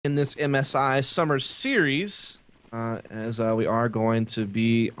in this MSI Summer Series, as we are going to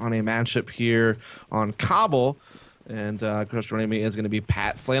be on a matchup here on Cobble. And of course, joining me is going to be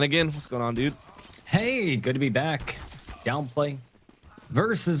Pat Flanagan. What's going on, dude? Hey, good to be back. Downplay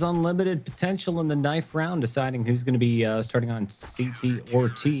versus uNLimited potential in the knife round, deciding who's going to be starting on CT or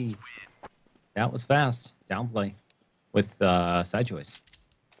T. That was fast. Downplay with side choice.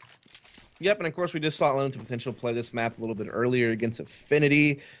 Yep, and of course, we just saw uNLimited potential play this map a little bit earlier against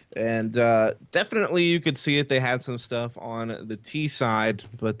Affinity, and definitely you could see it. They had some stuff on the T side,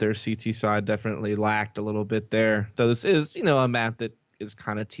 but their CT side definitely lacked a little bit there. Though this is, a map that is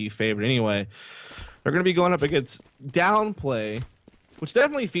kind of T favored anyway. They're going to be going up against Downplay, which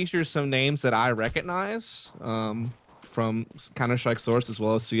definitely features some names that I recognize from Counter-Strike Source as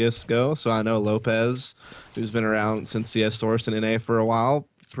well as CSGO. So I know Lopez, who's been around since CS Source and NA for a while,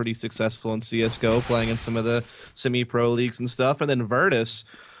 pretty successful in CSGO, playing in some of the semi-pro leagues and stuff. And then Virtus,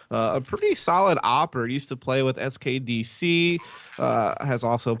 a pretty solid opper, used to play with SKDC, has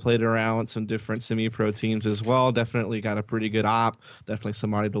also played around some different semi-pro teams as well. Definitely got a pretty good op, definitely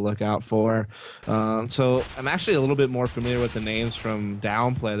somebody to look out for. So I'm actually a little bit more familiar with the names from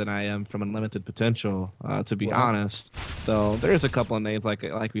Downplay than I am from uNLimited potential, to be honest. Though there's a couple of names,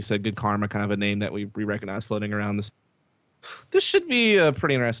 like we said, Good Karma, kind of a name that we recognize floating around this. This should be a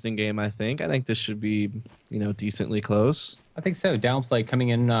pretty interesting game, I think. I think this should be, decently close. I think so. Downplay coming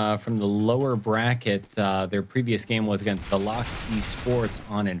in from the lower bracket. Their previous game was against Velox Esports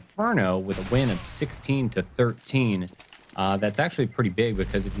on Inferno with a win of 16-13. That's actually pretty big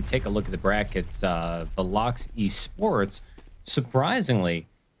because if you take a look at the brackets, Velox Esports, surprisingly,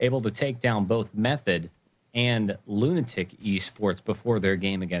 able to take down both Method and Lunatic Esports before their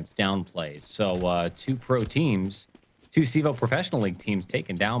game against Downplay. So two pro teams, two Sabo Professional League teams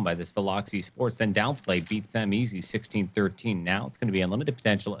taken down by this Velox Esports. Then Downplay beats them easy 16-13. Now it's going to be uNLimited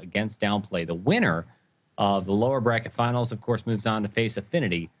potential against Downplay. The winner of the lower bracket finals, of course, moves on to face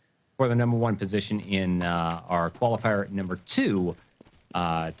Affinity for the #1 position in our qualifier #2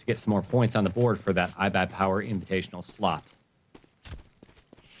 to get some more points on the board for that IBP Power Invitational slot.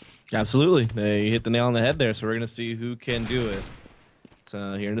 Absolutely. They hit the nail on the head there, so we're going to see who can do it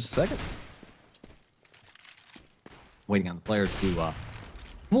here in just a second. Waiting on the players to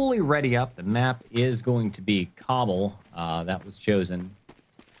fully ready up. The map is going to be Cobble. That was chosen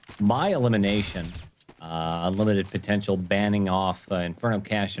by elimination. uNLimited potential banning off Inferno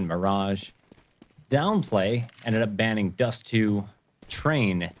Cache and Mirage. Downplay ended up banning Dust 2,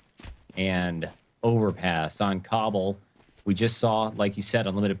 Train, and Overpass on Cobble. We just saw, like you said,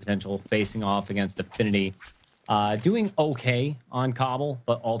 uNLimited potential facing off against Affinity. Doing okay on Cobble,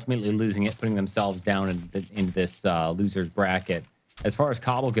 but ultimately losing it, putting themselves down in this loser's bracket. As far as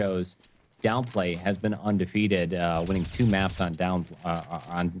Cobble goes, Downplay has been undefeated, winning 2 maps on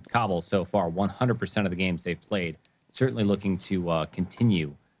Cobble so far. 100% of the games they've played. Certainly looking to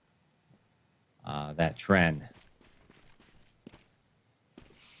continue that trend.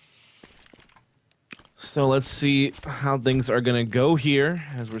 So let's see how things are going to go here,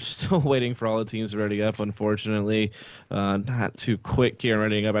 as we're still waiting for all the teams to ready up, unfortunately. Not too quick here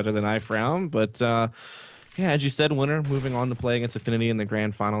readying up after the knife round, but yeah, as you said, winner moving on to play against Affinity in the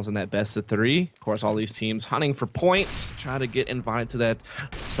grand finals in that best of 3. Of course, all these teams hunting for points, try to get invited to that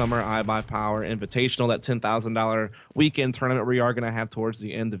Summer IBP Power Invitational, that $10,000 weekend tournament we are going to have towards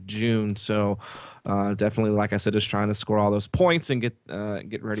the end of June. So definitely, like I said, just trying to score all those points and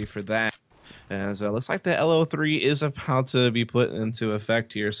get ready for that. As looks like the LO3 is about to be put into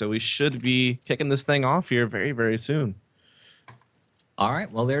effect here, so we should be kicking this thing off here very, very soon. All right,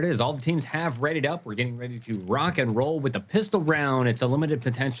 well, there it is. All the teams have readied up. We're getting ready to rock and roll with the pistol round. It's uNLimited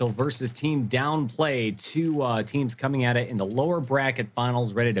potential versus Team Downplay. 2 teams coming at it in the lower bracket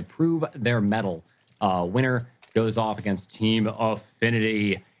finals, ready to prove their mettle. Winner goes off against Team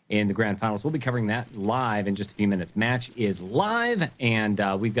Affinity in the grand finals. We'll be covering that live in just a few minutes. Match is live, and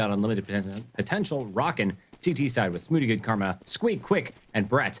we've got uNLimited potential rocking CT side with Smoothie, Good Karma, Squeak, Quick, and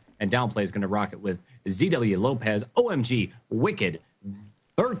Brett. And Downplay is going to rock it with ZW, Lopez, OMG, Wicked,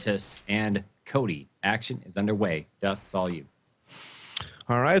 Virtus, and Cody. Action is underway. Dust, it's all you.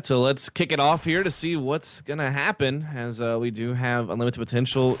 All right, so let's kick it off here to see what's going to happen, as we do have uNLimited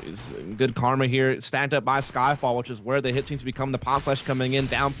potential. Good Karma here, stacked up by Skyfall, which is where the hit seems to become. The Pop Flash coming in.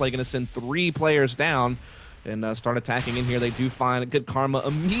 Downplay going to send 3 players down and start attacking in here. They do find Good Karma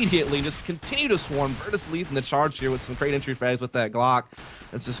immediately, just continue to swarm. Virtus leading the charge here with some great entry frags with that Glock.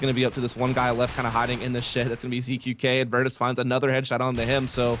 It's just going to be up to this one guy left kind of hiding in the shed. That's going to be ZQK, and Virtus finds another headshot onto him.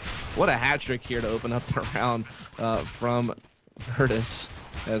 So what a hat trick here to open up the round from Virtus.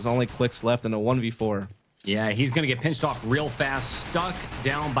 There's only clicks left in a 1v4. Yeah, he's going to get pinched off real fast, stuck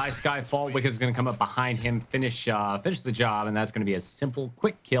down by Skyfall. Wicked is going to come up behind him, finish the job, and that's going to be a simple,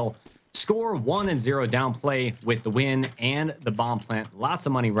 quick kill. Score 1-0 Downplay with the win and the bomb plant. Lots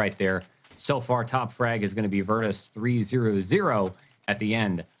of money right there. So far, top frag is going to be Virtus 3-0-0 at the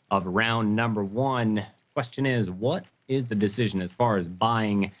end of round number 1. Question is, what is the decision as far as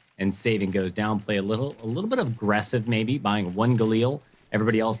buying and saving goes? Downplay a little bit aggressive, maybe buying 1 Galil.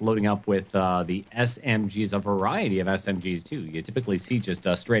 Everybody else loading up with the SMGs, a variety of SMGs too. You typically see just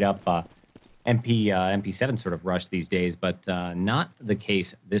straight up MP7 sort of rush these days, but not the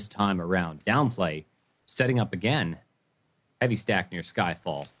case this time around. Downplay setting up again. Heavy stack near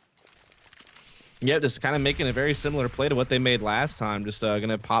Skyfall. Yeah, just kind of making a very similar play to what they made last time. Just going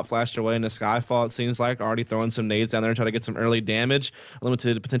to pop flash their way into Skyfall, it seems like. Already throwing some nades down there and try to get some early damage.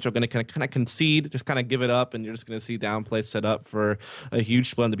 Limited potential, going to kind of concede, just kind of give it up, and you're just going to see Downplay set up for a huge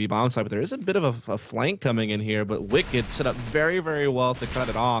split on the B-bomb side. But there is a bit of a flank coming in here, but Wicked set up very, very well to cut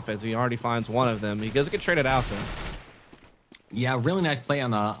it off as he already finds one of them. He doesn't get traded out, though. Yeah, really nice play on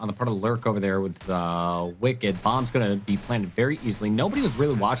the part of the lurk over there with Wicked. Bomb's going to be planted very easily. Nobody was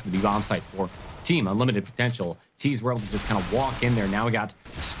really watching the B-bomb site for Team Unlimited Potential. T's were able to just kind of walk in there. Now we got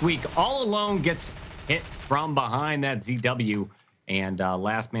Squeak all alone, gets hit from behind that ZW. And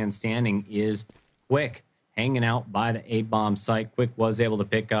last man standing is Quick, hanging out by the A-bomb site. Quick was able to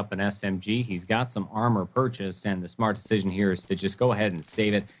pick up an SMG. He's got some armor purchased, and the smart decision here is to just go ahead and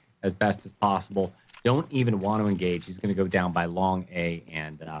save it as best as possible. Don't even want to engage. He's going to go down by long A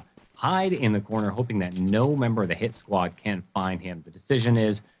and hide in the corner, hoping that no member of the hit squad can find him. The decision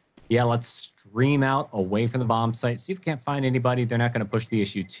is, yeah, let's stream out away from the bomb site. See if we can't find anybody. They're not going to push the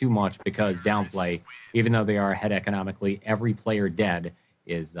issue too much because Downplay, even though they are ahead economically, every player dead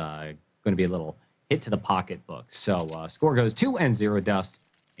is going to be a little hit to the pocketbook. So score goes 2-0 Dust,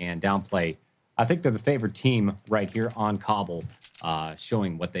 and Downplay, I think they're the favored team right here on Cobble,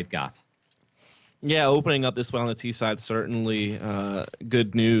 showing what they've got. Yeah, opening up this way on the T side, certainly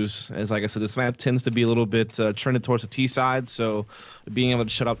good news. As like I said, this map tends to be a little bit trended towards the T side, so being able to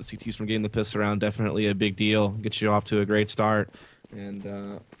shut off the CTs from getting the piss around, definitely a big deal. Get you off to a great start,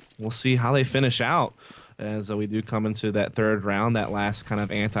 and we'll see how they finish out as we do come into that third round, that last kind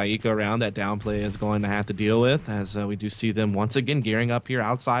of anti-eco round that Downplay is going to have to deal with, as we do see them once again gearing up here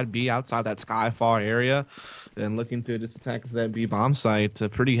outside B, outside that Skyfall area, and looking to just attack that B bomb site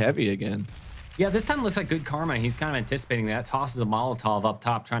pretty heavy again. Yeah, this time looks like good karma. He's kind of anticipating that. Tosses a Molotov up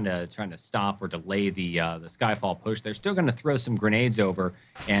top, trying to stop or delay the Skyfall push. They're still going to throw some grenades over,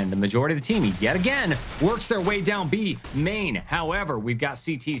 and the majority of the team, yet again, works their way down B main. However, we've got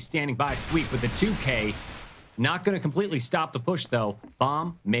CT standing by Squeak with the 2K. Not going to completely stop the push, though.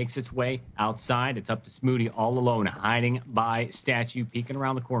 Bomb makes its way outside. It's up to Smoody all alone, hiding by Statue, peeking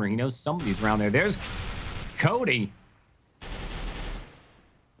around the corner. He knows somebody's around there. There's Cody.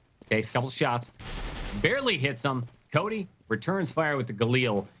 Takes a couple shots, barely hits him. Cody returns fire with the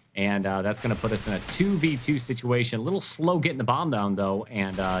Galil, and that's going to put us in a 2v2 situation. A little slow getting the bomb down, though,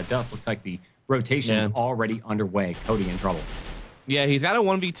 and Dust looks like the rotation is already underway. Cody in trouble. Yeah, he's got a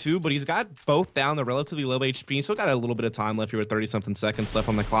 1v2, but he's got both down. They're relatively low HP. He's still got a little bit of time left here with 30-something seconds left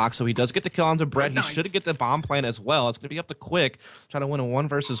on the clock. So he does get the kill onto Brett. He should get the bomb plant as well. It's going to be up to Quick. Trying to win a 1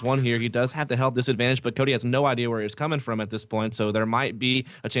 versus 1 here. He does have the health disadvantage, but Cody has no idea where he's coming from at this point. So there might be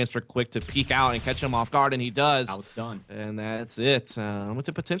a chance for Quick to peek out and catch him off guard, and he does. Now it's done. And that's it. With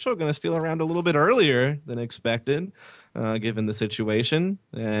the potential, going to steal around a little bit earlier than expected, given the situation.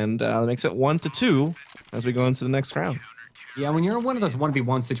 And that makes it 1-2 as we go into the next round. Yeah, when you're in one of those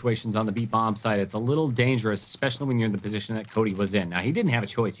 1v1 situations on the B bomb side, it's a little dangerous, especially when you're in the position that Cody was in. Now, he didn't have a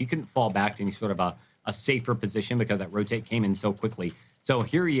choice. He couldn't fall back to any sort of a safer position because that rotate came in so quickly. So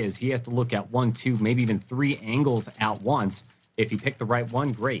here he is. He has to look at 1, 2, maybe even 3 angles at once. If he picked the right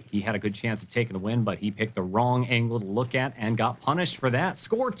one, great. He had a good chance of taking the win, but he picked the wrong angle to look at and got punished for that.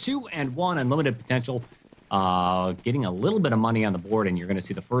 Score 2-1, Unlimited Potential. Getting a little bit of money on the board, and you're going to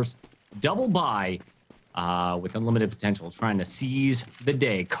see the first double buy with Unlimited Potential, trying to seize the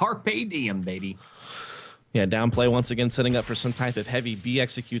day. Carpe diem, baby. Yeah, Downplay once again setting up for some type of heavy B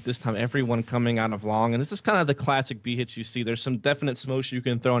execute, this time everyone coming out of long. And this is kind of the classic B hits you see. There's some definite smokes you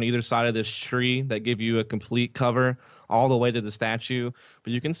can throw on either side of this tree that give you a complete cover all the way to the statue.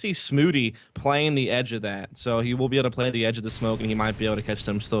 But you can see Smoody playing the edge of that. So he will be able to play the edge of the smoke, and he might be able to catch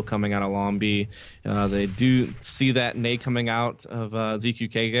them still coming out of long B. They do see that nade coming out of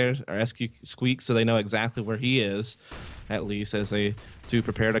ZQK or SQ Squeak, so they know exactly where he is, at least as they do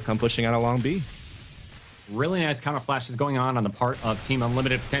prepare to come pushing out of long B. Really nice counter flashes going on the part of Team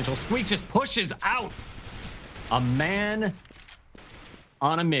Unlimited Potential. Squeak just pushes out. A man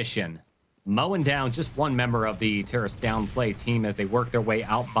on a mission. mowing down just one member of the Terrace Downplay team as they work their way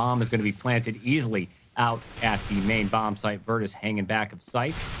out. Bomb is going to be planted easily out at the main bomb site. Virtus hanging back of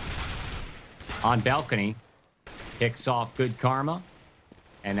sight. On balcony, kicks off Good Karma.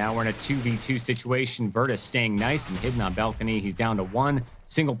 And now we're in a 2v2 situation. Virtus staying nice and hidden on balcony. He's down to one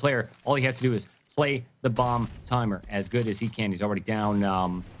single player. All he has to do is play the bomb timer as good as he can. He's already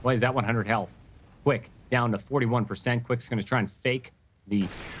down, what is that, 100 health. Quick, down to 41%. Quick's going to try and fake the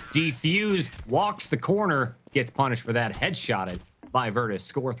defuse. Walks the corner. Gets punished for that. Headshotted by Virtus.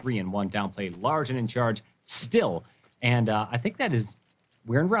 Score 3-1. Downplay large and in charge still. And I think that is,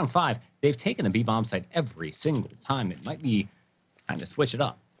 we're in round 5. They've taken the B bomb site every single time. It might be time to switch it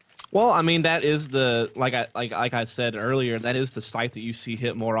up. Well, I mean, that is the, like I said earlier, that is the site that you see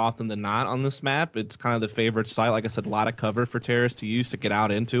hit more often than not on this map. It's kind of the favorite site. Like I said, a lot of cover for Terrace to use to get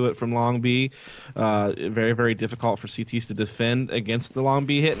out into it from Long B. Very, very difficult for CTs to defend against the Long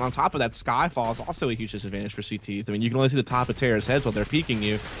B hit. And on top of that, Skyfall is also a huge disadvantage for CTs. I mean, you can only see the top of Terrace heads while they're peeking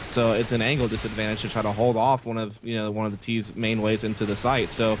you, so it's an angle disadvantage to try to hold off one of the T's main ways into the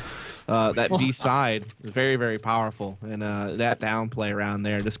site. So that B side is very, very powerful, and that downplay around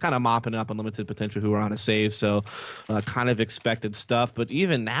there, just kind of mopping up uNLimited potential who are on a save. So kind of expected stuff, but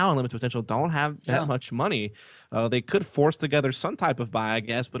even now uNLimited potential don't have that much money. They could force together some type of buy, I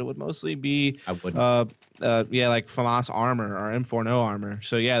guess, but it would mostly be like FAMAS armor or M4No armor.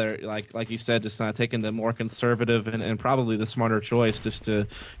 So yeah, they're like you said, just taking the more conservative and probably the smarter choice, just to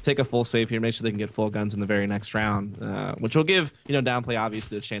take a full save here, make sure they can get full guns in the very next round, which will give Downplay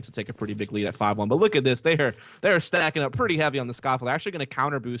obviously a chance to take a pretty big lead at 5-1. But look at this, they're stacking up pretty heavy on the Scoffle. They're actually going to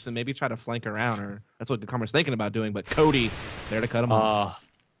counter boost and maybe try to flank around, or that's what Karma's thinking about doing. But Cody there to cut him off.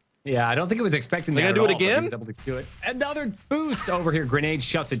 Yeah, I don't think it was expecting that. They're going to do it again? He was able to do it. Another boost over here. Grenade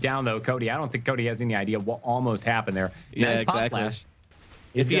shuts it down, though, Cody. I don't think Cody has any idea what almost happened there. Yeah, nice exactly. Pop flash.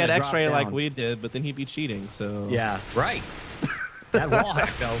 If he had X-ray like we did, but then he'd be cheating, so... Yeah, right. That wall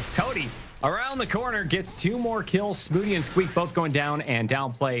hack, though. Cody, around the corner, gets 2 more kills. Smoothie and Squeak both going down, and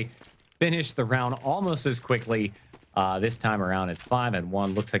Downplay finished the round almost as quickly. This time around, it's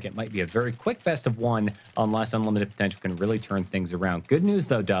 5-1. Looks like it might be a very quick best of 1 unless uNLimited potential can really turn things around. Good news,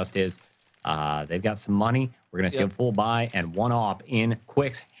 though, Dust, is they've got some money. We're going to see a full buy and 1-op in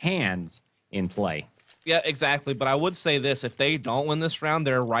Quick's hands in play. Yeah, exactly. But I would say this. If they don't win this round,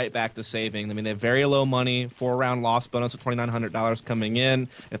 they're right back to saving. I mean, they have very low money, 4-round loss bonus of $2,900 coming in.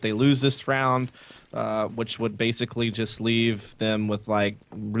 If they lose this round, which would basically just leave them with like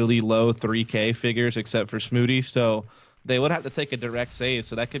really low 3K figures except for Smoothie. So they would have to take a direct save.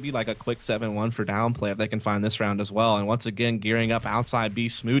 So that could be like a quick 7-1 for Downplay if they can find this round as well. And once again, gearing up outside B,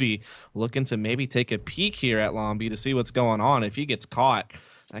 Smoothie looking to maybe take a peek here at Long B to see what's going on. If he gets caught,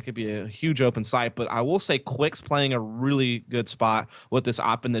 that could be a huge open sight. But I will say Quick's playing a really good spot with this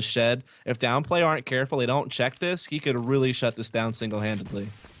op in the shed. If Downplay aren't careful, they don't check this, he could really shut this down single-handedly.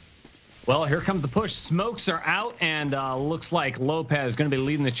 Well, here comes the push. Smokes are out, and looks like Lopez is going to be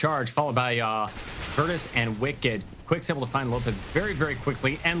leading the charge, followed by Curtis and Wicked. Quick's able to find Lopez very, very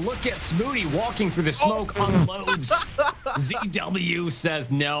quickly. And look at Smoothie walking through the smoke, unloads. ZW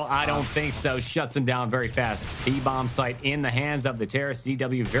says, no, I don't think so. Shuts him down very fast. B-bomb site in the hands of the Terrace.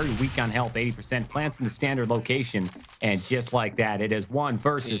 ZW very weak on health, 80%. Plants in the standard location. And just like that, it is 1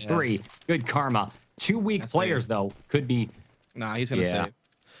 versus 3. Good Karma. 2 weak players, though, could be... Nah, he's going to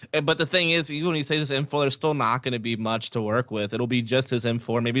save. But the thing is, even when he says this M4, there's still not going to be much to work with. It'll be just his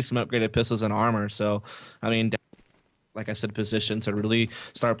M4, maybe some upgraded pistols and armor. So, I mean, like I said, position to really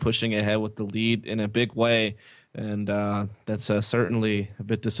start pushing ahead with the lead in a big way. And that's certainly a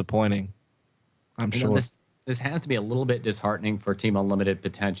bit disappointing, I'm sure. This has to be a little bit disheartening for Team uNLimited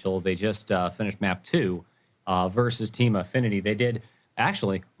potential. They just finished map 2 versus Team Affinity. They did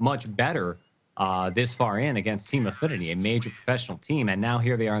actually much better this far in against Team Affinity, a major professional team, and now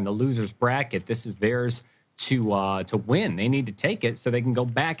here they are in the losers bracket. This is theirs to win. They need to take it so they can go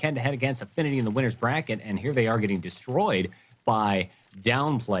back head-to-head against Affinity in the winners bracket, and here they are getting destroyed by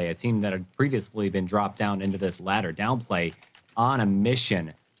Downplay, a team that had previously been dropped down into this ladder. Downplay on a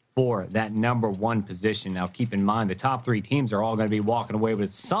mission for that #1 position. Now, keep in mind, the top 3 teams are all going to be walking away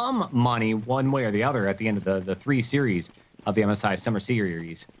with some money one way or the other at the end of the 3 series of the MSI Summer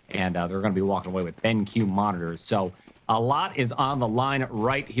Series, and they're going to be walking away with BenQ monitors. So a lot is on the line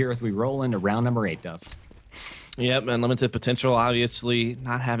right here as we roll into round number 8, Dust. Yep, uNLimited potential, obviously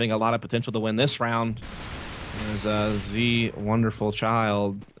not having a lot of potential to win this round. As Z Wonderful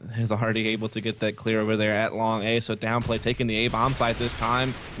Child is already able to get that clear over there at long A. So Downplay taking the A bomb site this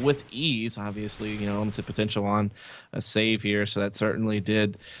time with ease. Obviously, you know, limited potential on a save here. So that certainly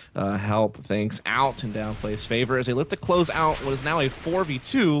did help things out in Downplay's favor as they look to close out what is now a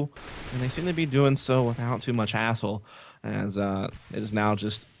 4v2. And they seem to be doing so without too much hassle, as it is now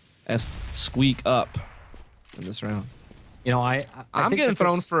just S squeak up in this round. You know, I'm getting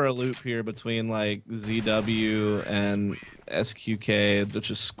thrown for a loop here between like ZW and SQK,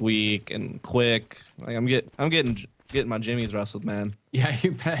 which is Squeak and Quick. Like I'm getting my jimmies rustled, man. Yeah,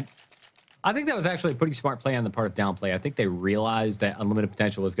 you bet. I think that was actually a pretty smart play on the part of Downplay. I think they realized that uNLimited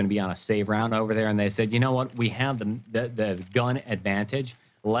potential was going to be on a save round over there, and they said, you know what, we have the gun advantage.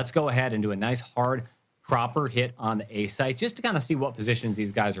 Let's go ahead and do a nice hard proper hit on the A site just to kind of see what positions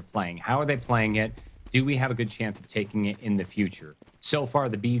these guys are playing. How are they playing it? Do we have a good chance of taking it in the future? So far,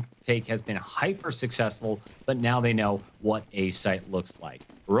 the B take has been hyper successful, but now they know what A site looks like.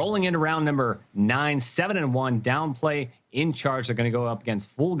 Rolling into round number 9, 7-1, Downplay in charge. They're going to go up against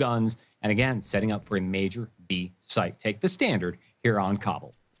full guns, and again, setting up for a major B site. Take the standard here on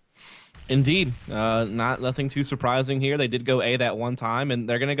Cobble. Indeed, nothing too surprising here. They did go A that one time, and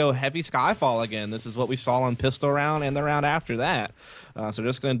they're going to go heavy Skyfall again. This is what we saw on Pistol Round and the round after that. So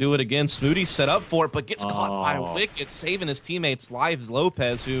just going to do it again. Smooty set up for it, but gets caught by Wicked, saving his teammates' lives.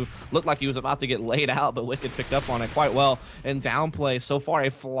 Lopez, who looked like he was about to get laid out, but Wicked picked up on it quite well. And Downplay, so far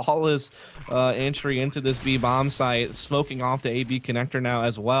a flawless entry into this B bomb site, smoking off the AB connector now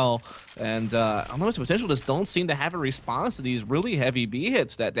as well. And uNLimited potential just don't seem to have a response to these really heavy B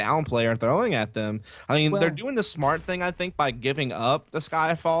hits that Downplay are throwing at them. I mean, they're doing the smart thing, I think, by giving up the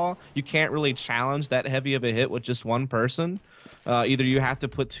Skyfall. You can't really challenge that heavy of a hit with just one person. Either you have to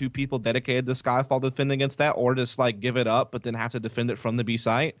put 2 people dedicated to Skyfall to defend against that, or just like give it up, but then have to defend it from the B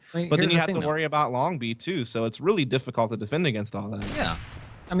site. But then you have to worry about long B too, so it's really difficult to defend against all that. Yeah.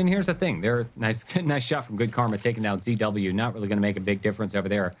 I mean, here's the thing. They're nice shot from Good Karma taking down ZW. Not really going to make a big difference over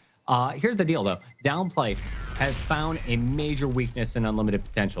there. Here's the deal, though. Downplay has found a major weakness in uNLimited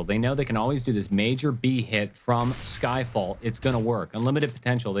potential. They know they can always do this major B hit from Skyfall. It's going to work. uNLimited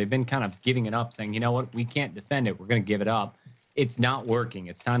potential, they've been kind of giving it up, saying, you know what, we can't defend it. We're going to give it up. It's not working.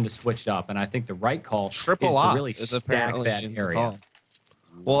 It's time to switch it up. And I think the right call is to really stack that area.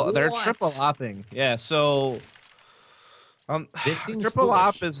 Well, they're triple opping. Yeah, so this seems triple foolish.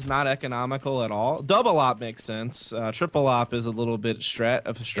 op is not economical at all. Double op makes sense. Triple op is a little bit of a stretch.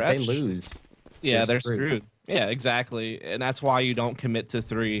 If they lose, yeah, they're screwed. Yeah, exactly. And that's why you don't commit to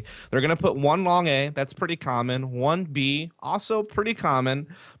 3. They're going to put 1 long A. That's pretty common. 1 B, also pretty common.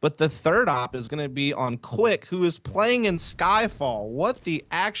 But the third op is going to be on Quick, who is playing in Skyfall. What the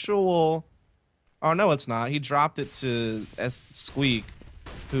actual... Oh, no, it's not. He dropped it to Squeak,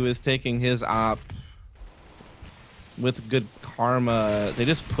 who is taking his op with Good Karma. They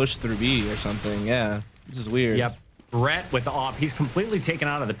just pushed through B or something. Yeah, this is weird. Yep. Brett with the op. He's completely taken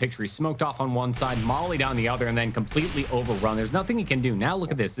out of the picture. He's smoked off on one side, Molly down the other, and then completely overrun. There's nothing he can do. Now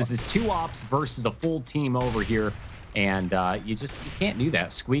look at this. This is 2 ops versus a full team over here. And you can't do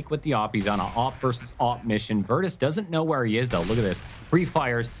that. Squeak with the op. He's on an op versus op mission. Virtus doesn't know where he is, though. Look at this.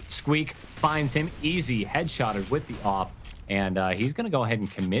 Pre-fires. Squeak finds him. Easy headshotted with the op. And he's going to go ahead and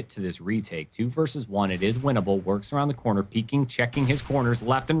commit to this retake. 2 versus 1. It is winnable. Works around the corner, peeking, checking his corners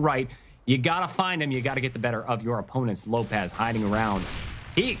left and right. You got to find him. You got to get the better of your opponents. Lopez hiding around.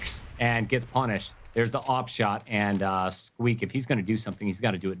 Peeks and gets punished. There's the op shot. And Squeak, if he's going to do something, he's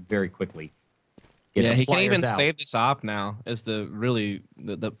got to do it very quickly. Yeah, he can't even save this op now is the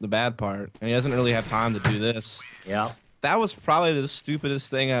bad part. And he doesn't really have time to do this. Yeah. That was probably the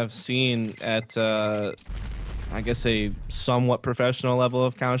stupidest thing I've seen at, I guess, a somewhat professional level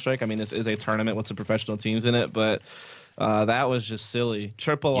of Counter-Strike. I mean, this is a tournament with some professional teams in it, but... that was just silly.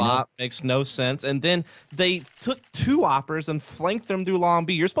 Triple op makes no sense. And then they took 2 oppers and flanked them through long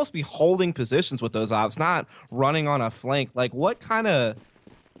B. You're supposed to be holding positions with those ops, not running on a flank. Like, what kind of...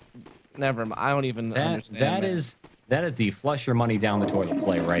 Never mind. I don't even understand that is the flush your money down the toilet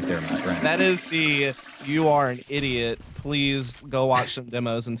play right there, my friend. That is the you are an idiot. Please go watch some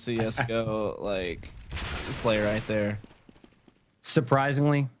demos in CSGO, like, play right there.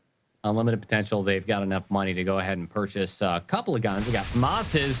 Surprisingly, uNLimited potential, they've got enough money to go ahead and purchase a couple of guns. We got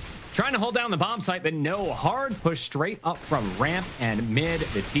Moss's trying to hold down the bomb site, but no. Hard push straight up from ramp and mid.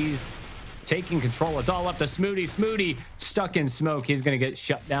 The T's taking control. It's all up to Smooty. Smooty stuck in smoke. He's going to get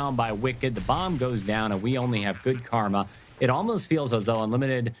shut down by Wicked. The bomb goes down, and we only have Good Karma. It almost feels as though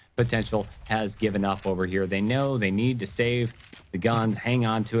uNLimited potential has given up over here. They know they need to save the guns, hang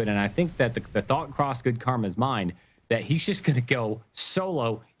on to it, and I think that the thought crossed Good Karma's mind that he's just going to go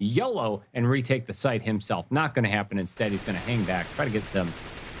solo, YOLO, and retake the site himself. Not going to happen. Instead, he's going to hang back, try to get some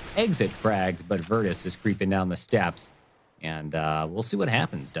exit frags, but Virtus is creeping down the steps. And we'll see what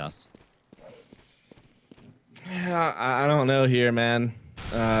happens, Dust. Yeah, I don't know here, man.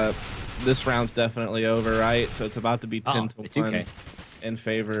 This round's definitely over, right? So it's about to be 10 to 1 in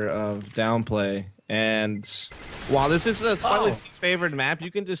favor of Downplay. And while this is a slightly favored map,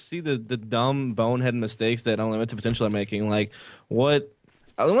 you can just see the dumb bonehead mistakes that uNLimited Potential are making. Like, what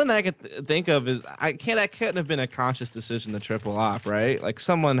the only thing I can think of is that couldn't have been a conscious decision to triple op, right? Like,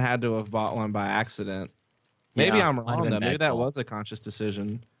 someone had to have bought one by accident. Maybe Yeah, I'm wrong, though. Maybe that was a conscious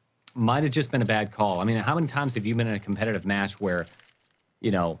decision. Might have just been a bad call. I mean, how many times have you been in a competitive match where,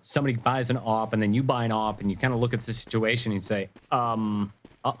 you know, somebody buys an op and then you buy an op and you kind of look at the situation and say,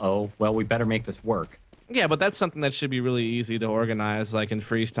 uh-oh, well, we better make this work. Yeah, but that's something that should be really easy to organize, like in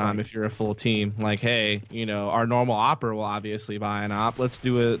freeze time, if you're a full team. Like, hey, you know, our normal opper will obviously buy an op. Let's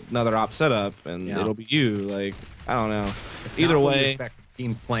do another op setup, and it'll be you. Like, I don't know. Either way, expect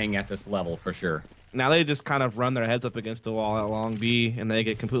teams playing at this level for sure. Now they just kind of run their heads up against the wall at long B, and they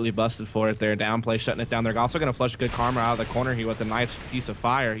get completely busted for it there. Downplay shutting it down. They're also going to flush good karma out of the corner here with a nice piece of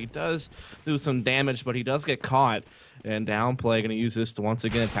fire. He does do some damage, but he does get caught. And Downplay going to use this to once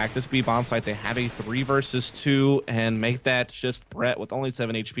again attack this B bomb site. They have a 3 versus 2 and make that just Brett with only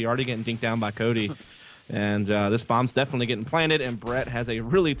 7 HP, already getting dinked down by Cody. And this bomb's definitely getting planted, and Brett has a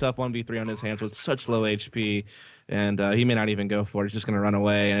really tough 1v3 on his hands with such low HP. And he may not even go for it. He's just going to run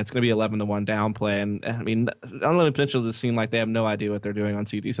away, and it's going to be 11-1 Downplay. And I mean, uNLimited Potential just seem like they have no idea what they're doing on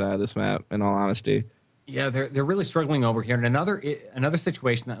CT side of this map, in all honesty. Yeah, they're really struggling over here. And another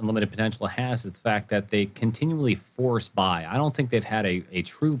situation that uNLimited Potential has is the fact that they continually force buy. I don't think they've had a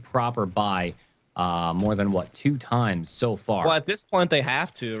true proper buy more than, 2 times so far. Well, at this point, they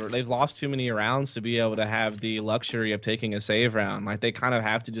have to. They've lost too many rounds to be able to have the luxury of taking a save round. Like, they kind of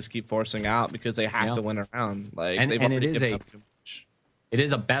have to just keep forcing out because they have to win a round. Like, they've already given up too much. It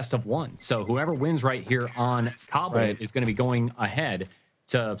is a best of 1. So whoever wins right here on Cabo is going to be going ahead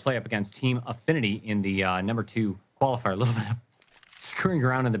to play up against Team Affinity in the number 2 qualifier. A little bit of screwing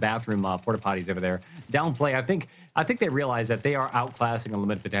around in the bathroom porta potties over there. Downplay, I think they realize that they are outclassing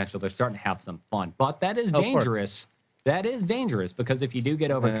uNLimited Potential. They're starting to have some fun, but that is dangerous. That is dangerous because if you do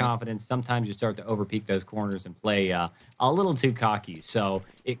get overconfident, sometimes you start to overpeak those corners and play a little too cocky. So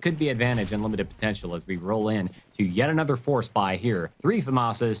it could be advantage uNLimited Potential as we roll in to yet another force buy here. 3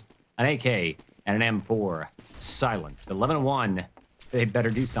 FAMASas, an AK, and an M4. Silenced. 11-1. They better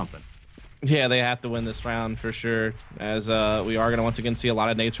do something. Yeah, they have to win this round for sure, as we are going to once again see a lot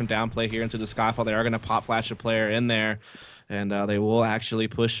of nades from Downplay here into the Skyfall. They are going to pop flash a player in there, and they will actually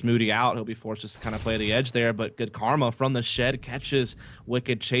push Smoody out. He'll be forced to kind of play the edge there, but good karma from the shed catches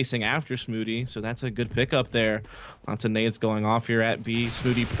Wicked chasing after Smoody, so that's a good pickup there. Lots of nades going off here at B.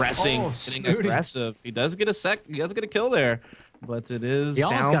 Smoody pressing, getting aggressive. He does get a kill there, but it is he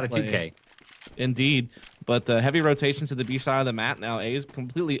almost got a 2K. Indeed. But the heavy rotation to the B side of the map now. A is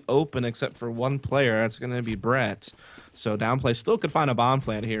completely open except for one player. It's going to be Brett. So Downplay still could find a bomb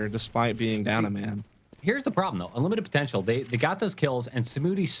plant here despite being down a man. Here's the problem, though. uNLimited Potential, they got those kills, and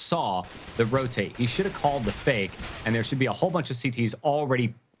Smoody saw the rotate. He should have called the fake, and there should be a whole bunch of CTs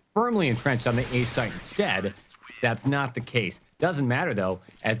already firmly entrenched on the A site. Instead, that's not the case. Doesn't matter, though,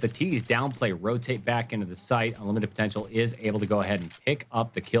 as the T's Downplay rotate back into the site. uNLimited Potential is able to go ahead and pick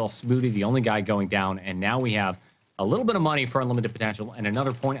up the kill. Smoody, the only guy going down, and now we have a little bit of money for uNLimited Potential and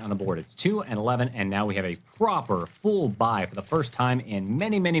another point on the board. It's 2 and 11, and now we have a proper full buy for the first time in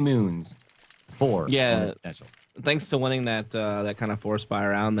many, many moons for uNLimited Potential. Thanks to winning that that kind of force buy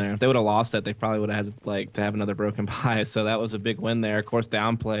around there. If they would have lost that, they probably would have had to have another broken buy. So that was a big win there. Of course,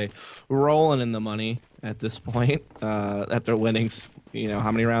 Downplay rolling in the money at this point after winning. You know,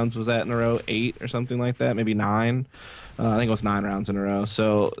 how many rounds was that in a row? 8 or something like that, maybe 9. I think it was 9 rounds in a row.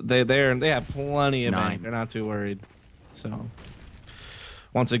 So they have plenty of money. They're not too worried. So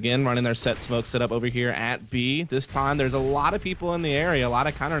once again, running their set smoke setup over here at B. This time, there's a lot of people in the area, a lot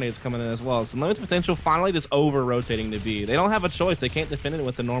of counter nades coming in as well. So uNLimited Potential finally just over-rotating to B. They don't have a choice. They can't defend it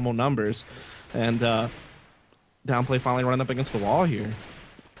with the normal numbers. And Downplay finally running up against the wall here.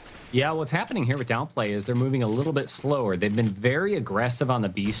 Yeah, what's happening here with Downplay is they're moving a little bit slower. They've been very aggressive on the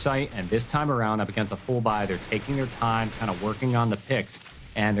B site, and this time around up against a full buy, they're taking their time, kind of working on the picks,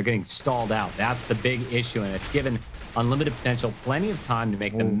 and they're getting stalled out. That's the big issue, and it's given uNLimited Potential plenty of time to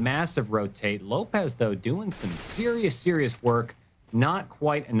make the massive rotate. Lopez, though, doing some serious work. Not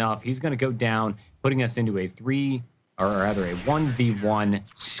quite enough. He's going to go down, putting us into a 1v1.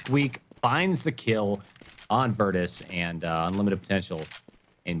 Squeak finds the kill on Virtus, and uNLimited Potential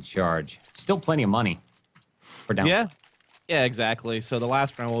in charge. Still plenty of money. for Downplay. Yeah, exactly. So the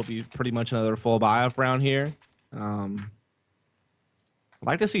last round will be pretty much another full buy-up round here. I'd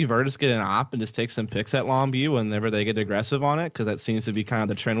like to see Virtus get an op and just take some picks at Longview whenever they get aggressive on it, because that seems to be kind of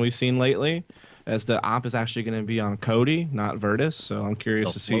the trend we've seen lately, as the op is actually going to be on Cody, not Virtus. So I'm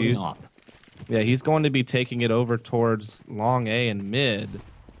curious to see. Yeah, he's going to be taking it over towards long A and mid.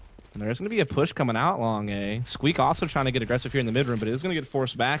 And there's going to be a push coming out long A. Squeak also trying to get aggressive here in the mid room, but it is going to get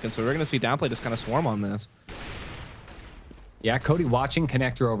forced back, and so we're going to see Downplay just kind of swarm on this. Yeah, Cody watching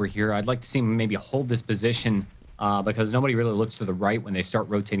Connector over here. I'd like to see him maybe hold this position because nobody really looks to the right when they start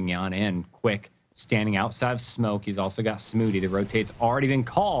rotating on in. Quick, standing outside of smoke. He's also got Smoothie. The rotate's already been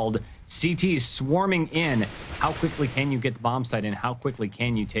called. CT is swarming in. How quickly can you get the bomb site in? How quickly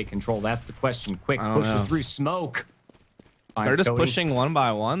can you take control? That's the question. Quick, push it through smoke. They're just pushing one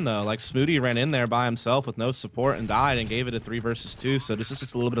by one, though. Like, Smoothie ran in there by himself with no support and died and gave it a 3 versus 2. So this is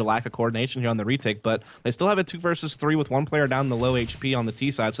just a little bit of lack of coordination here on the retake. But they still have a 2 versus 3 with one player down the low HP on the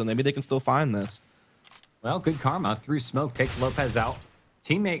T side. So maybe they can still find this. Well, good karma. Through smoke, takes Lopez out.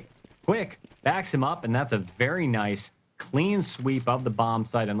 Teammate, quick, backs him up. And that's a very nice, clean sweep of the bomb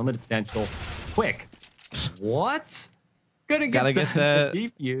site. Unlimited potential. Quick. What? Gotta get that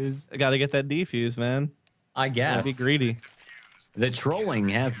defuse. Gotta get that defuse, man. I guess. Gotta be greedy. The trolling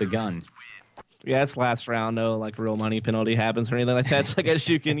has begun. Yeah, it's last round. No, like, real money penalty happens or anything like that. So I guess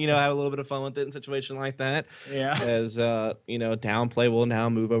you can, have a little bit of fun with it in a situation like that. Yeah. As, Downplay will now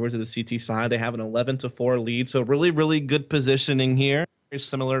move over to the CT side. They have an 11-4 lead. So really, really good positioning here. Very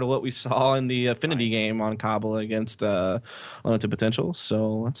similar to what we saw in the Affinity game on Kabul against Unlimited Potential.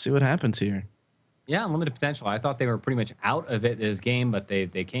 So let's see what happens here. Yeah, Unlimited Potential. I thought they were pretty much out of it this game, but they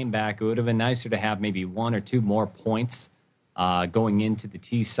came back. It would have been nicer to have maybe 1 or 2 more points going into the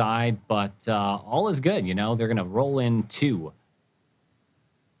T side, but all is good. They're going to roll into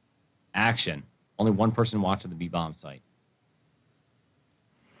action. Only one person watching the B bomb site.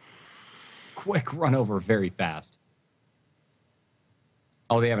 Quick run over very fast.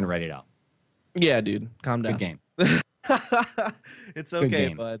 Oh, they haven't read it out. Yeah, dude. Calm down. Good game. It's okay,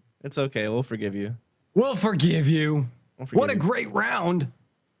 bud. It's okay. We'll forgive you. We'll forgive you. What a great round.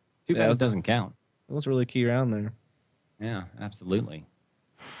 Too bad it doesn't count. It was a really key round there. Yeah, absolutely.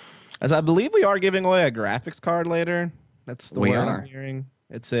 As I believe we are giving away a graphics card later. That's the word I'm hearing.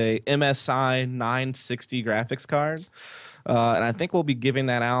 It's a MSI 960 graphics card. And I think we'll be giving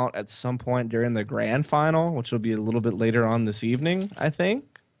that out at some point during the grand final, which will be a little bit later on this evening, I think.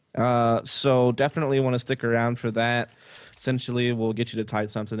 So definitely want to stick around for that. Essentially, we'll get you to type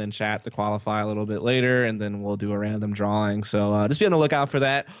something in chat to qualify a little bit later, and then we'll do a random drawing. So just be on the lookout for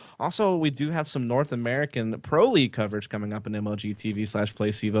that. Also, we do have some North American Pro League coverage coming up in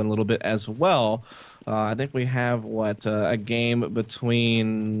MLG.TV/PlaySiva in a little bit as well. I think we have, a game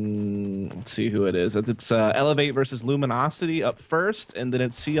between, let's see who it is. It's Elevate versus Luminosity up first, and then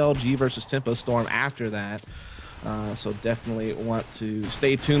it's CLG versus Tempo Storm after that. So definitely want to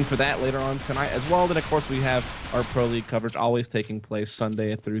stay tuned for that later on tonight as well. Then, of course, we have our Pro League coverage always taking place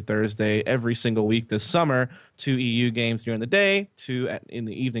Sunday through Thursday every single week this summer. 2 EU games during the day, 2 in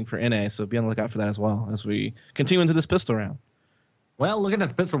the evening for NA. So be on the lookout for that as well as we continue into this pistol round. Well, looking at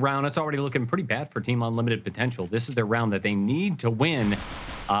the pistol round, it's already looking pretty bad for Team Unlimited Potential. This is their round that they need to win.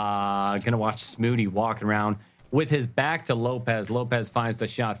 Gonna watch Smoothie walking around with his back to Lopez. Lopez finds the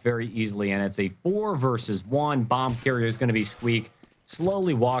shot very easily, and it's a 4 versus 1. Bomb carrier is going to be Squeak,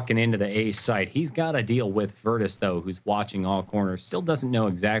 slowly walking into the A site. He's got to deal with Virtus, though, who's watching all corners. Still doesn't know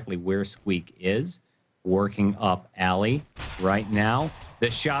exactly where Squeak is. Working up alley right now.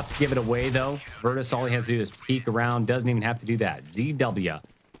 The shots give it away, though. Virtus, all he has to do is peek around. Doesn't even have to do that. ZW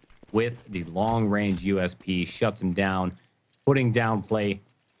with the long-range USP shuts him down, putting Downplay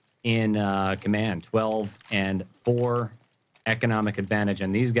in command. 12 and 4 economic advantage,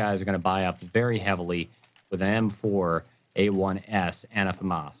 and these guys are going to buy up very heavily with an M4 A1S and a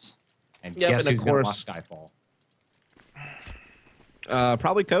FAMAS. And guess who's going to watch Skyfall?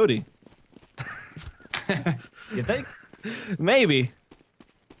 Probably Cody. You think? Maybe.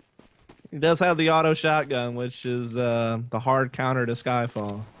 He does have the auto shotgun, which is the hard counter to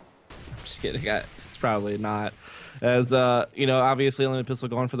Skyfall. I'm just kidding. It's probably not. As, obviously Unlimited Pistol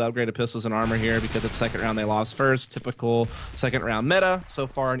going for the upgraded pistols and armor here because it's second round they lost first. Typical second round meta. So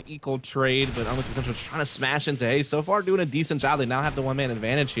far an equal trade, but Unlimited Potential trying to smash into Hayes. So far doing a decent job. They now have the one-man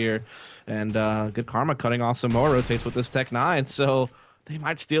advantage here. And good karma cutting off some more rotates with this Tech 9. So they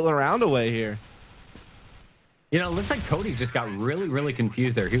might steal a round away here. It looks like Cody just got really, really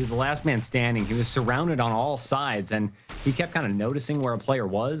confused there. He was the last man standing. He was surrounded on all sides, and he kept kind of noticing where a player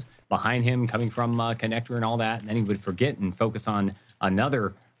was behind him, coming from Connector and all that, and then he would forget and focus on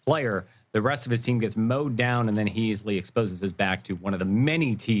another player. The rest of his team gets mowed down, and then he easily exposes his back to one of the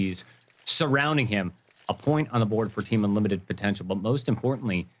many T's surrounding him. A point on the board for Team Unlimited potential, but most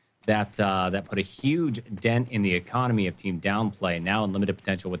importantly, that put a huge dent in the economy of Team Downplay. Now Unlimited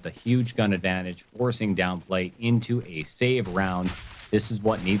potential with a huge gun advantage, forcing Downplay into a save round. This is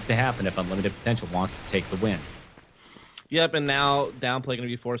what needs to happen if Unlimited potential wants to take the win. Yep, and now Downplay going to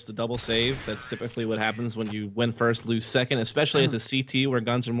be forced to double save. That's typically what happens when you win first, lose second, especially as a CT where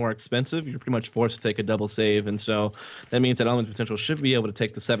guns are more expensive. You're pretty much forced to take a double save, and so that means that Unlimited potential should be able to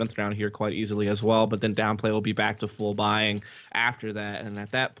take the 7th round here quite easily as well, but then Downplay will be back to full buying after that, and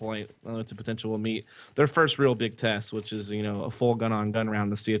at that point, Unlimited potential will meet their first real big test, which is, you know, a full gun-on-gun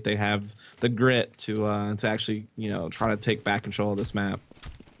round to see if they have the grit to actually, you know, try to take back control of this map.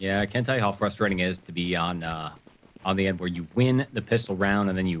 Yeah, I can't tell you how frustrating it is to be on the end where you win the pistol round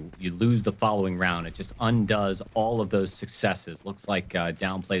and then you lose the following round. It just undoes all of those successes. Looks like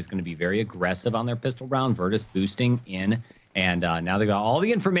Downplay is going to be very aggressive on their pistol round. Virtus boosting in, and now they got all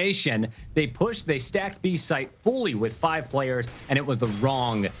the information. They stacked B site fully with 5 players, and it was the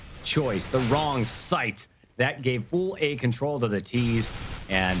wrong choice, the wrong site. That gave full A control to the T's,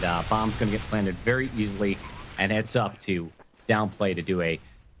 and bomb's going to get planted very easily, and it's up to Downplay to do a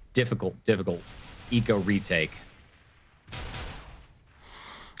difficult eco retake.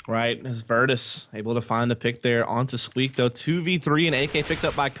 Right, as Virtus able to find the pick there onto Squeak, though. 2v3 and AK picked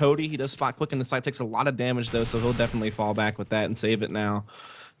up by Cody. He does spot quick in the site, takes a lot of damage, though, so he'll definitely fall back with that and save it now.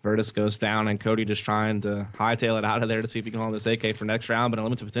 Virtus goes down, and Cody just trying to hightail it out of there to see if he can hold this AK for next round, but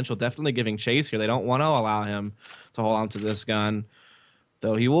Unlimited potential definitely giving chase here. They don't want to allow him to hold on to this gun,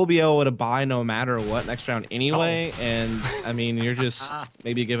 though he will be able to buy no matter what next round anyway, and, I mean, you're just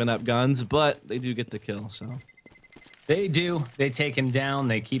maybe giving up guns, but they do get the kill, so... They do. They take him down.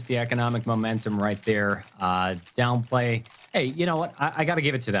 They keep the economic momentum right there. Downplay. Hey, you know what? I got to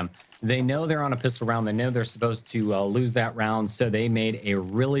give it to them. They know they're on a pistol round. They know they're supposed to lose that round, so they made a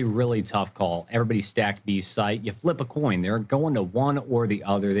really, really tough call. Everybody stacked B site. You flip a coin. They're going to one or the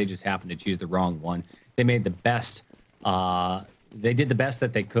other. They just happened to choose the wrong one. They made the best. They did the best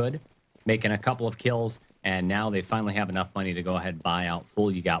that they could, making a couple of kills, and now they finally have enough money to go ahead and buy out full.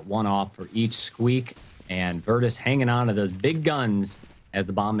 You got 1 off for each Squeak. And Virtus hanging on to those big guns as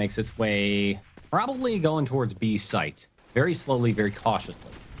the bomb makes its way, probably going towards B site. Very slowly, very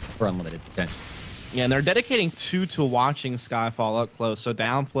cautiously for Unlimited potential. Yeah, and they're dedicating 2 to watching Skyfall up close. So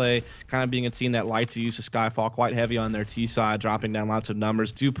Downplay, kind of being a team that like to use the Skyfall quite heavy on their T side, dropping down lots of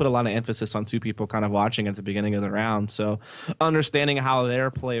numbers, do put a lot of emphasis on 2 people kind of watching at the beginning of the round. So understanding how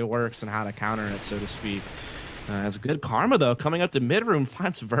their play works and how to counter it, so to speak. It's good karma, though. Coming up to mid-room,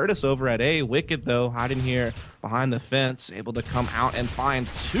 finds Virtus over at A. Wicked, though, hiding here behind the fence, able to come out and find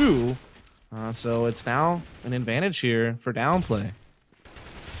 2. So it's now an advantage here for Downplay.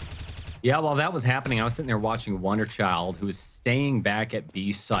 Yeah, while that was happening, I was sitting there watching Wonderchild, who was staying back at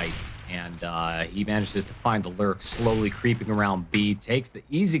B site, and he manages to find the lurk slowly creeping around B, takes the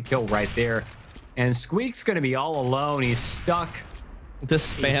easy kill right there, and Squeak's going to be all alone. He's stuck. The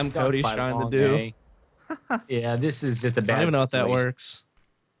spam Cody's trying to do. Yeah, this is just a bad I don't even know situation. if that works.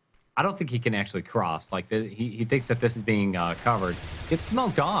 I don't think he can actually cross. Like, he thinks that this is being covered. Gets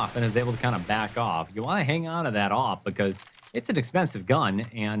smoked off and is able to kind of back off. You want to hang on to that off because it's an expensive gun,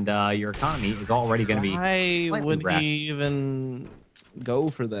 and your economy is already going to be Why would he even go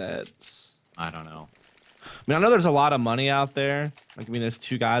for that? I don't know. I mean, I know there's a lot of money out there. Like, I mean, there's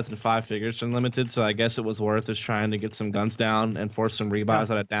 2 guys in 5 figures for Unlimited, so I guess it was worth us trying to get some guns down and force some rebuys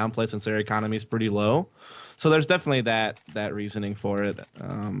at a Downplay since their economy is pretty low. So there's definitely that reasoning for it.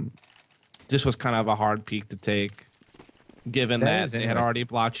 This was kind of a hard peak to take, given that they had already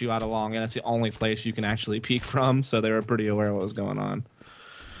blocked you out along, and that's the only place you can actually peek from, so they were pretty aware of what was going on.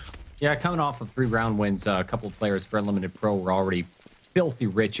 Yeah, coming off of 3 round wins, a couple of players for Unlimited Pro were already filthy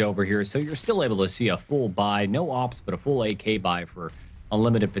rich over here, so you're still able to see a full buy, no ops, but a full AK buy for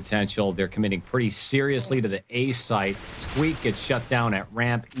Unlimited potential. They're committing pretty seriously to the A site. Squeak gets shut down at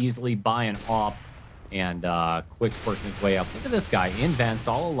ramp, easily buy an op, and Quick's working his way up. Look at this guy in vents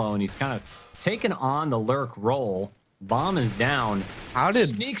all alone. He's kind of taken on the lurk role. Bomb is down.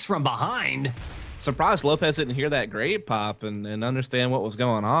 Sneaks from behind. Surprised Lopez didn't hear that great pop and understand what was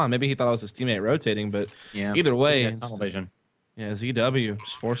going on. Maybe he thought it was his teammate rotating, but yeah, either way, tunnel vision. Yeah, ZW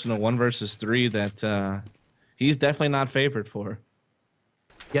just forcing a 1 versus 3 that he's definitely not favored for.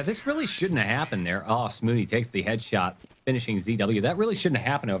 Yeah, this really shouldn't have happened there. Oh, Smoothie takes the headshot, finishing ZW. That really shouldn't have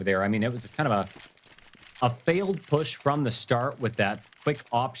happened over there. I mean, it was kind of a failed push from the start with that quick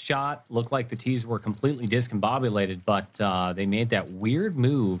op shot. Looked like the T's were completely discombobulated, but they made that weird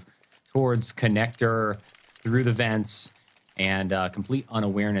move towards connector through the vents, and complete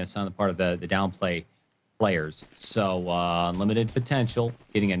unawareness on the part of the Downplay players. So unlimited potential,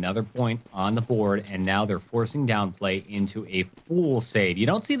 getting another point on the board, and now they're forcing Downplay into a full save. You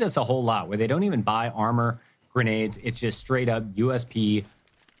don't see this a whole lot, where they don't even buy armor, grenades. It's just straight up USP,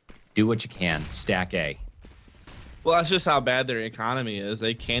 do what you can, stack A. Well, that's just how bad their economy is.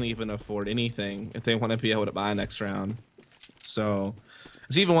 They can't even afford anything if they want to be able to buy next round. So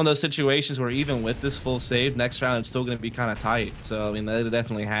it's even one of those situations where even with this full save, next round it's still going to be kind of tight. So, I mean, they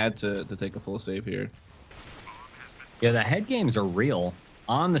definitely had to take a full save here. Yeah, the head games are real.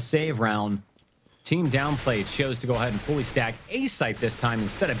 On the save round, Team Downplay chose to go ahead and fully stack A site this time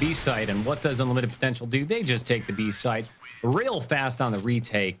instead of B site. And what does Unlimited Potential do? They just take the B site real fast on the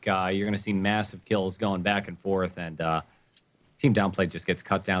retake. You're going to see massive kills going back and forth. And Team Downplay just gets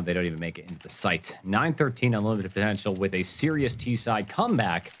cut down. They don't even make it into the site. 9-13 Unlimited Potential with a serious T-side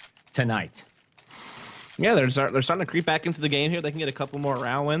comeback tonight. Yeah, they're starting to creep back into the game here. They can get a couple more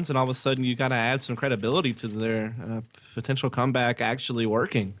round wins, and all of a sudden you got to add some credibility to their potential comeback actually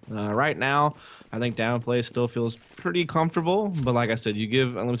working. Right now, I think Downplay still feels pretty comfortable, but like I said, you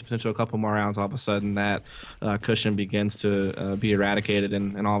give Unlimited Potential a couple more rounds, all of a sudden that cushion begins to be eradicated,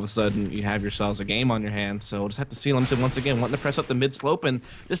 and all of a sudden you have yourselves a game on your hands. So we'll just have to see Unlimited once again wanting to press up the mid slope, and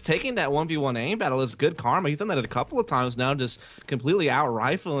just taking that 1v1 aim battle is good karma. He's done that a couple of times now, just completely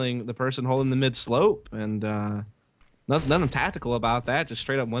out-rifling the person holding the mid slope, and nothing tactical about that, just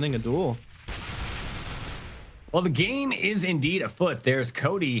straight up winning a duel. Well, the game is indeed afoot. There's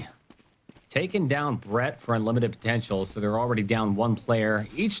Cody taking down Brett for Unlimited Potential, so they're already down one player.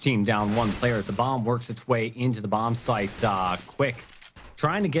 Each team down one player as the bomb works its way into the bomb site quick.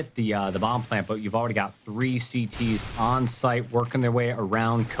 Trying to get the bomb plant, but you've already got 3 CTs on site working their way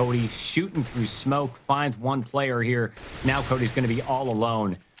around Cody, shooting through smoke, finds one player here. Now Cody's going to be all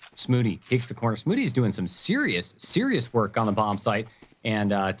alone. Smoody takes the corner. Smoody's doing some serious work on the bomb site.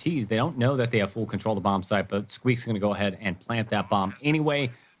 And Tease, they don't know that they have full control of the bomb site, but Squeak's going to go ahead and plant that bomb anyway.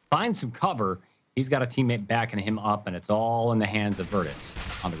 Find some cover. He's got a teammate backing him up, and it's all in the hands of Virtus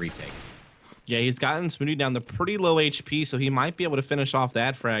on the retake. Yeah, he's gotten Smoody down to pretty low HP, so he might be able to finish off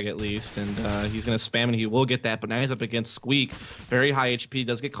that frag at least. And he's going to spam, and he will get that. But now he's up against Squeak. Very high HP.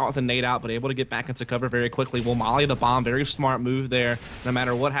 Does get caught with a nade out, but able to get back into cover very quickly. Will molly the bomb. Very smart move there. No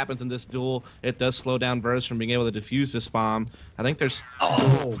matter what happens in this duel, it does slow down Virtus from being able to defuse this bomb. I think there's...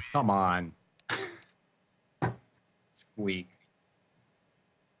 Oh, come on. Squeak.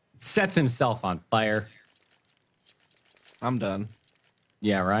 Sets himself on fire. I'm done.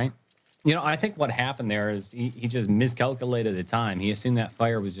 Yeah, right? You know, I think what happened there is he just miscalculated the time. He assumed that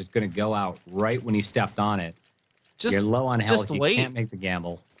fire was just going to go out right when he stepped on it. You're low on health. You can't make the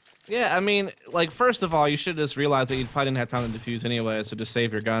gamble. Yeah, I mean, like, first of all, you should just realize that you probably didn't have time to defuse anyway, so just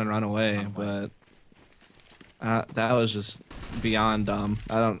save your gun and run away. But that was just beyond dumb.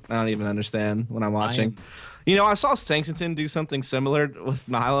 I don't even understand when I'm watching. You know, I saw Sangsington do something similar with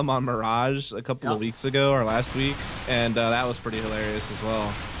Nylum on Mirage a couple of weeks ago or last week, and that was pretty hilarious as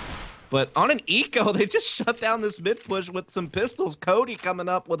well. But on an eco, they just shut down this mid push with some pistols. Cody coming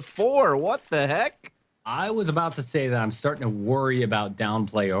up with 4. What the heck? I was about to say that I'm starting to worry about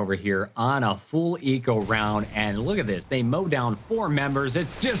Downplay over here on a full eco round. And look at this. They mow down 4 members.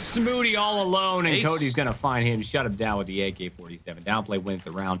 It's just Smoody all alone. And Cody's going to find him, shut him down with the AK-47. Downplay wins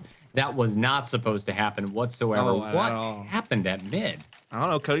the round. That was not supposed to happen whatsoever. What happened at mid? I don't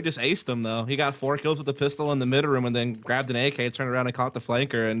know. Cody just aced him, though. He got 4 kills with the pistol in the mid room and then grabbed an AK, turned around and caught the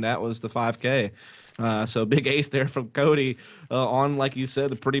flanker, and that was the 5K. So big ace there from Cody on, like you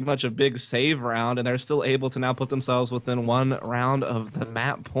said, pretty much a big save round, and they're still able to now put themselves within 1 round of the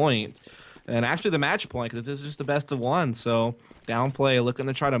map point. And actually the match point, because this is just the best of 1. So Downplay looking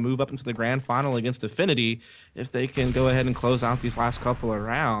to try to move up into the grand final against Affinity if they can go ahead and close out these last couple of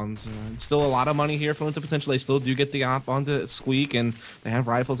rounds. It's still a lot of money here for them to potentially. They still do get the op onto Squeak, and they have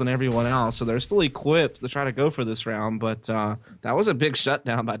rifles and everyone else. So they're still equipped to try to go for this round. But that was a big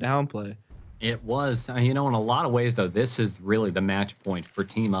shutdown by Downplay. It was. You know, in a lot of ways, though, this is really the match point for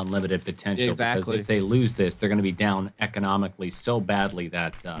Team Unlimited Potential. Exactly. Because if they lose this, they're going to be down economically so badly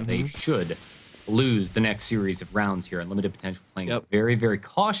that they should lose the next series of rounds here. Unlimited Potential playing very, very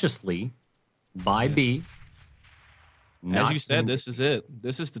cautiously by B. As you said, this is it.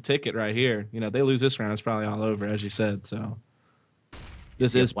 This is the ticket right here. You know, they lose this round, it's probably all over, as you said. So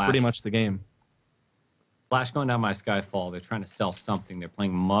this is pretty much the game. Flash going down my Skyfall. They're trying to sell something. They're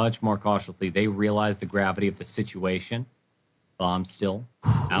playing much more cautiously. They realize the gravity of the situation. Bomb still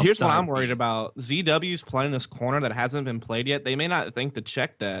outside. Here's what I'm worried about. ZW's playing this corner that hasn't been played yet. They may not think to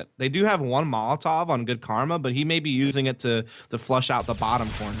check that. They do have 1 Molotov on good karma, but he may be using it to flush out the bottom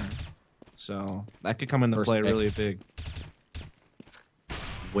corner. So that could come into play really big.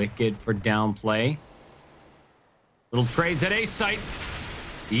 Wicked for Downplay. Little trades at A site.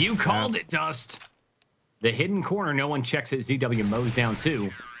 You called it, Dust. The hidden corner, no one checks it. ZW mows down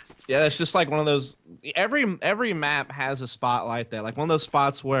 2. Yeah, it's just like one of those. Every map has a spot like that. Like one of those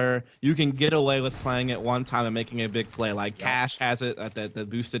spots where you can get away with playing it one time and making a big play. Like Cash has it at the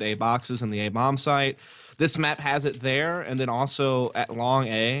boosted A boxes and the A bomb site. This map has it there, and then also at long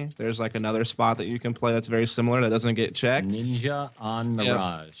A, there's like another spot that you can play that's very similar that doesn't get checked. Ninja on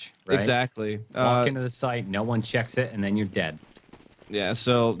Mirage, right? Exactly. Walk into the site, no one checks it, and then you're dead. Yeah,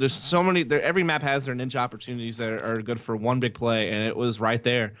 so there's so many. Every map has their ninja opportunities that are good for one big play, and it was right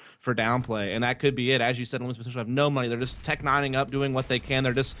there for Downplay, and that could be it. As you said, Unlimited potential have no money. They're just tech nining up, doing what they can.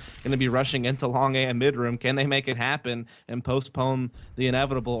 They're just going to be rushing into long A and mid room. Can they make it happen and postpone the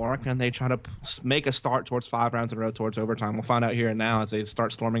inevitable, or can they try to make a start towards 5 rounds in a row towards overtime? We'll find out here and now as they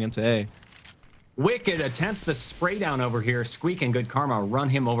start storming into A. Wicked attempts the spray down over here. Squeak and Good Karma run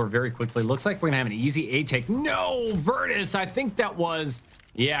him over very quickly. Looks like we're going to have an easy A take. No, Virtus. I think that was,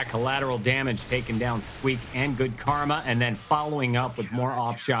 yeah, collateral damage taking down Squeak and Good Karma. And then following up with more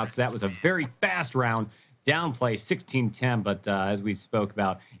off shots. That was a very fast round. Downplay 16-10. But as we spoke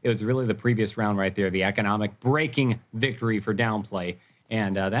about, it was really the previous round right there. The economic breaking victory for Downplay.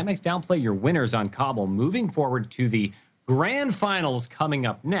 And that makes Downplay your winners on Cobble. Moving forward to the grand finals coming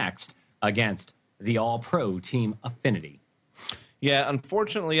up next against the all-pro team Affinity. Yeah,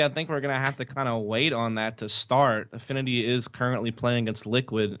 unfortunately, I think we're going to have to kind of wait on that to start. Affinity is currently playing against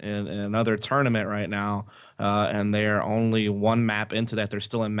Liquid in another tournament right now, and they're only one map into that. They're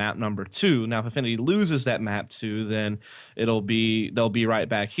still in map number 2. Now, if Affinity loses that map 2, then they'll be right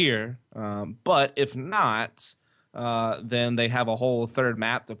back here. But if not, then they have a whole third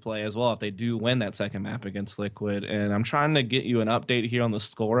map to play as well if they do win that second map against Liquid. And I'm trying to get you an update here on the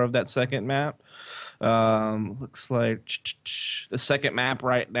score of that second map. Looks like the second map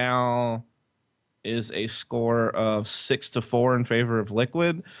right now is a score of 6-4 in favor of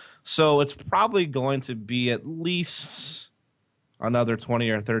Liquid. So it's probably going to be at least another 20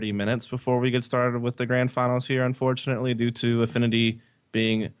 or 30 minutes before we get started with the grand finals here, unfortunately, due to Affinity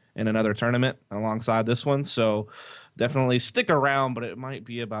being in another tournament alongside this one. So definitely stick around, but it might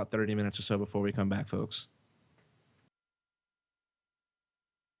be about 30 minutes or so before we come back, folks.